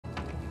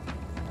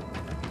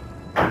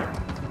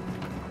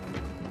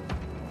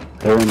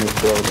They're in this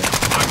building.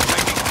 I'm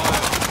taking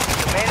fire.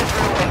 You made it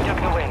through and took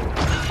the win.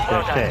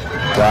 Well Good done. shit.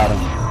 Got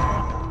him.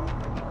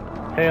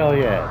 Hell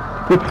yeah.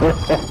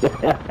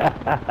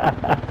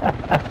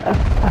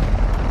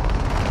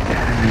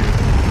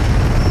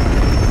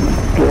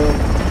 Good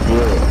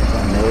shit,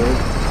 my nigga.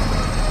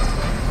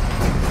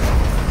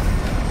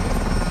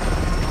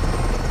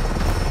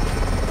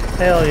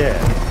 Hell yeah.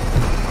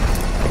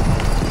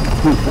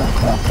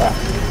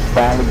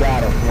 Finally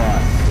got us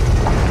one.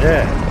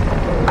 Yeah.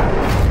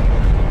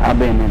 I've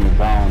been in the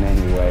zone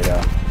anyway,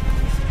 though.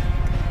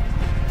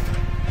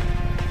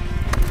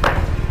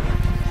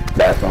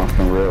 That's on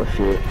some real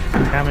shit.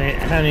 How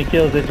many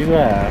kills did you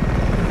have?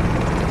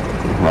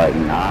 Like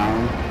 9.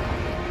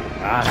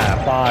 I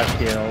have 5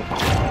 kills.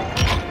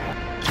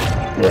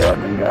 Yeah, I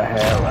think I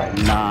had like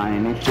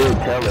 9. It should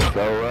tell us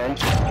though, right?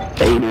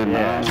 8 or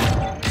 9.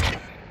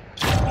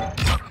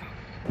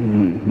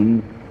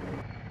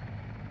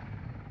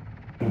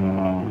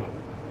 Yeah.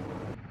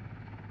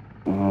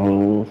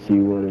 We'll see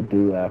what it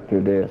do after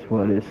this.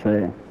 What it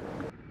say?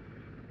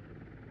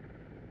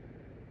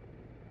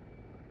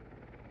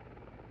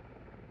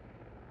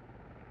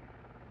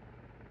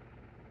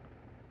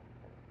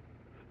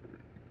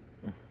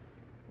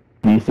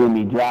 You see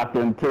me drop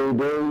them 2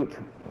 dudes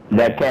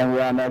that came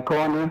around that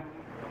corner?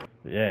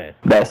 Yeah.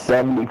 That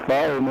 74,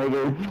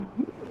 nigga.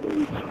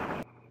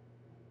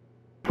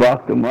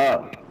 Fucked them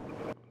up.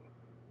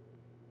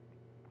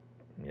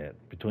 Yeah.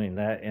 Between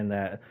that and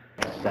that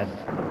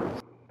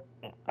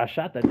I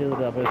shot that dude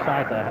up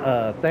inside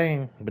the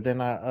thing, but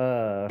then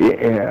I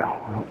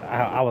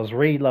was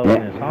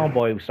reloading. His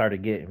homeboy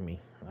started getting me.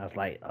 I was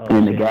like, oh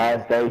in shit. the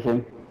gas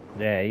station?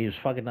 Yeah, he was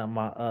fucking up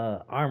my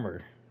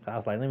armor. So I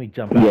was like, let me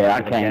jump out. Yeah,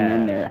 I came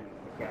in there.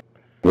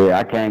 Yeah,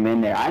 I came in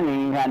there. I didn't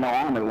even have no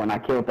armor when I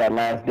killed that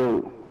last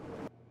dude.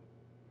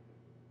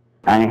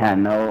 I ain't had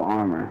no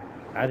armor.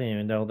 I didn't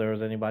even know there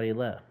was anybody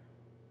left.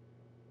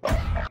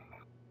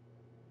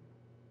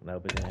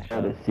 Nobody didn't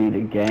show. To see the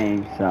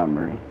game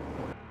summary.